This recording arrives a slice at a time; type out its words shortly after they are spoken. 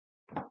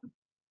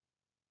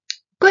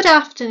Good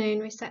afternoon,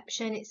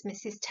 reception. It's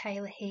Mrs.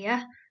 Taylor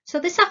here. So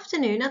this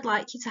afternoon I'd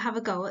like you to have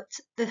a go at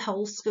the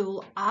whole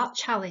school art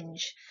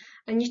challenge.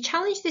 And your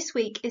challenge this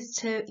week is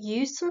to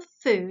use some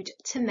food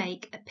to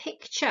make a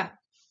picture.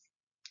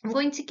 I'm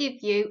going to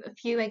give you a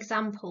few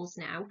examples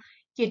now.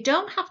 You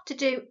don't have to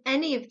do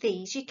any of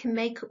these, you can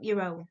make up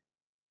your own.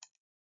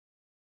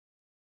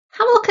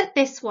 Have a look at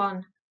this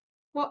one.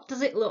 What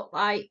does it look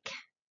like?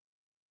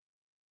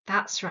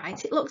 That's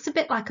right, it looks a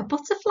bit like a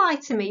butterfly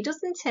to me,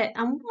 doesn't it?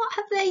 And what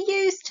have they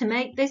used to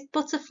make this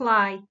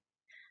butterfly?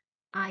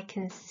 I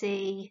can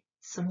see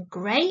some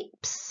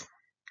grapes.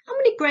 How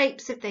many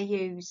grapes have they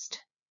used?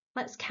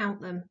 Let's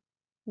count them.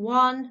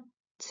 1,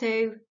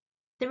 2,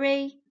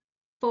 3,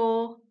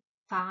 4,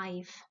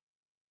 5.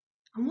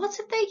 And what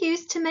have they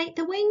used to make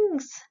the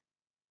wings?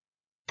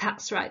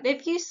 That's right,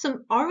 they've used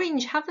some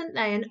orange, haven't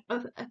they? And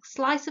a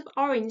slice of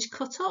orange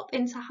cut up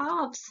into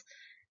halves.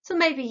 So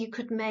maybe you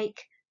could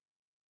make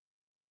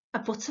a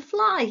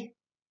butterfly.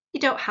 You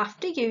don't have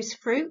to use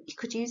fruit, you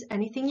could use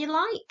anything you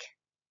like.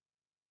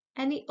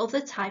 Any other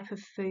type of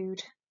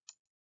food.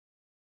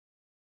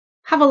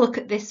 Have a look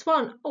at this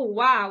one. Oh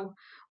wow,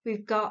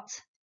 we've got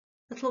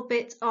a little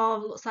bit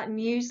of, looks like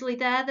muesli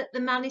there that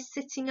the man is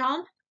sitting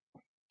on.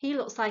 He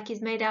looks like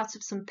he's made out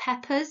of some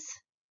peppers.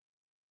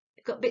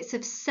 We've got bits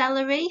of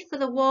celery for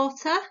the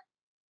water.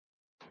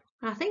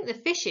 And I think the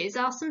fishes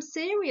are some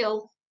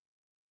cereal.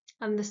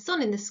 And the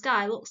sun in the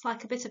sky looks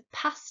like a bit of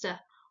pasta,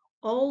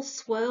 all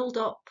swirled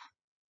up.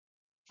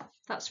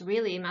 That's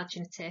really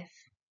imaginative.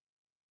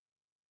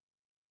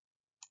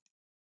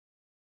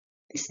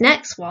 This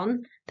next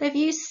one, they've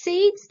used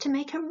seeds to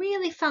make a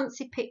really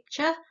fancy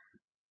picture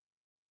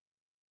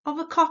of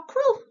a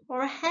cockerel or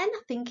a hen,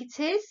 I think it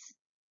is.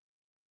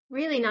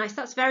 Really nice.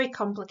 That's very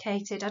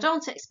complicated. I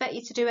don't expect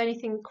you to do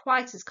anything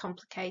quite as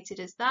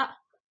complicated as that,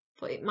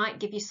 but it might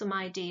give you some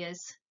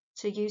ideas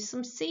to use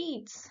some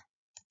seeds.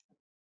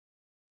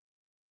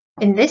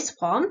 In this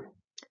one,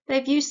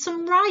 they've used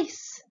some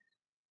rice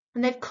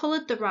and they've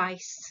coloured the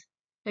rice.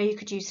 Now you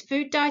could use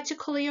food dye to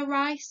colour your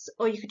rice,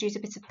 or you could use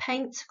a bit of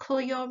paint to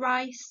colour your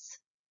rice.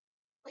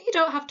 But you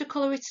don't have to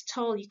colour it at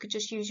all. You could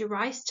just use your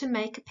rice to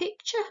make a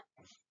picture.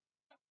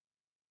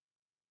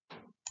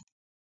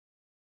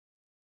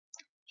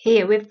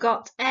 Here we've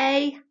got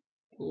a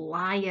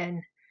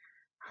lion.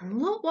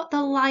 And look what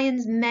the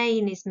lion's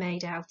mane is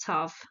made out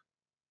of.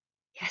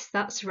 Yes,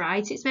 that's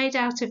right. It's made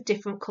out of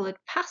different coloured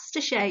pasta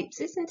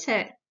shapes, isn't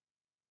it?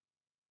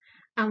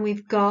 And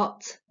we've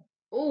got,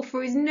 oh,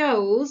 for his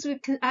nose,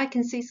 I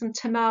can see some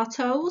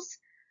tomatoes.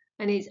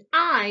 And his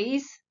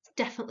eyes,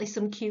 definitely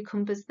some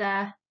cucumbers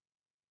there.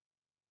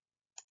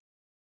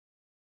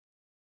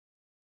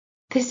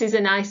 This is a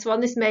nice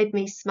one. This made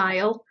me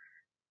smile.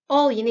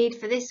 All you need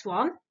for this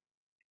one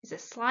is a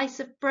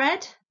slice of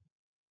bread.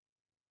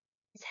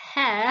 His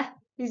hair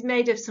is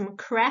made of some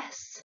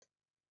cress.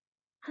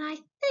 And I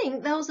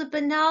think those are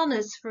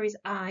bananas for his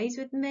eyes,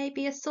 with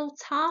maybe a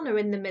sultana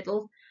in the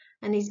middle.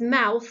 And his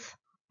mouth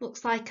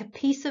looks like a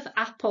piece of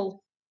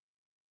apple.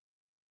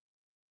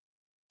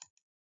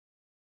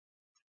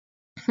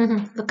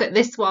 Look at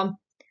this one.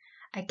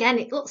 Again,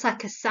 it looks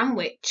like a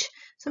sandwich.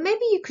 So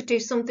maybe you could do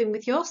something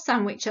with your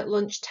sandwich at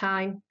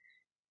lunchtime.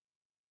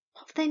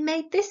 What have they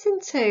made this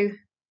into?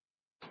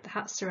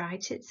 That's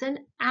right, it's an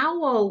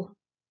owl.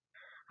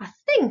 I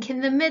think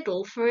in the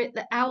middle for it,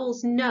 the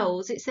owl's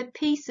nose, it's a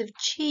piece of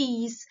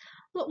cheese.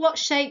 Look what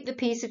shape the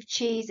piece of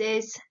cheese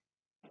is.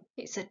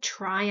 It's a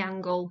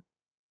triangle.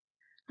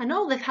 And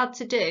all they've had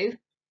to do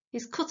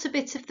is cut a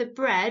bit of the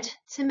bread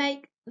to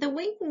make the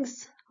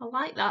wings. I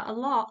like that a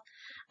lot.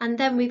 And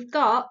then we've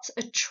got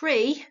a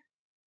tree.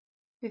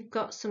 We've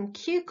got some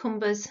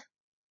cucumbers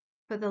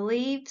for the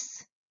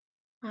leaves.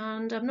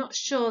 And I'm not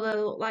sure, they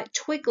look like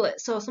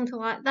twiglets or something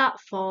like that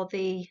for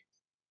the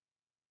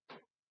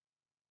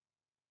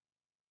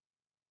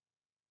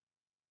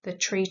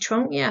tree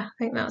trunk. Yeah, I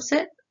think that's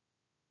it.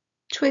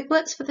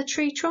 Twiglets for the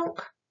tree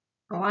trunk.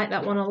 I like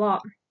that one a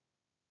lot.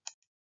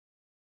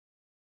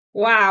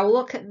 Wow,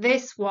 look at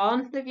this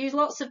one. They've used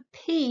lots of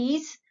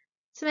peas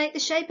to make the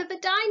shape of a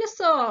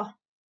dinosaur.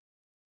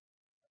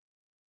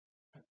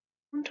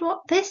 Wonder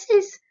what this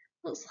is.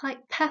 Looks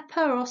like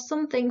pepper or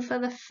something for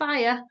the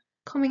fire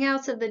coming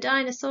out of the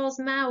dinosaur's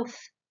mouth.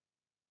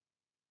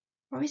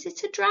 Or is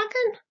it a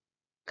dragon?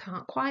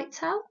 Can't quite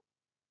tell.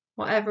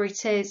 Whatever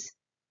it is,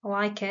 I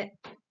like it.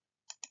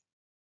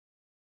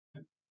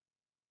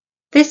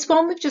 This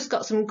one, we've just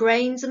got some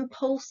grains and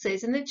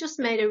pulses, and they've just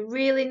made a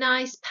really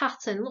nice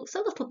pattern. Looks a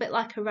little bit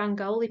like a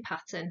Rangoli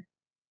pattern.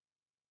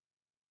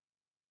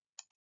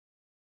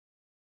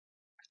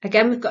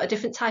 Again, we've got a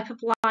different type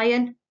of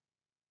lion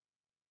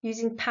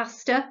using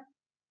pasta.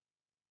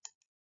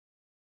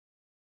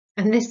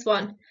 And this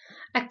one,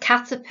 a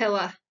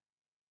caterpillar.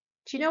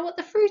 Do you know what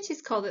the fruit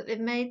is called that they've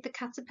made the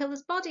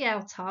caterpillar's body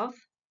out of?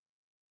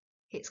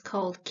 It's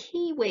called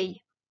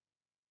kiwi.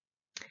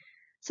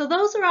 So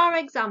those are our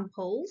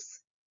examples.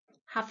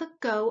 Have a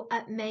go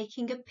at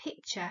making a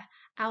picture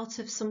out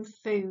of some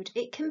food.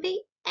 It can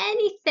be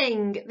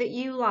anything that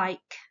you like.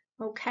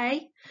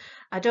 okay?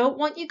 I don't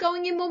want you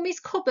going in Mummy's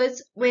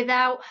cupboards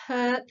without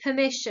her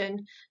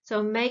permission,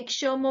 so make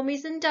sure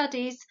Mummies and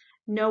Daddies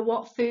know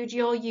what food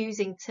you're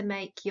using to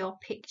make your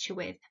picture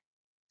with.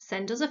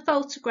 Send us a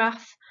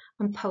photograph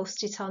and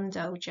post it on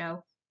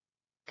Dojo.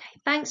 Okay,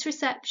 thanks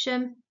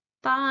reception.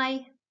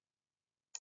 Bye.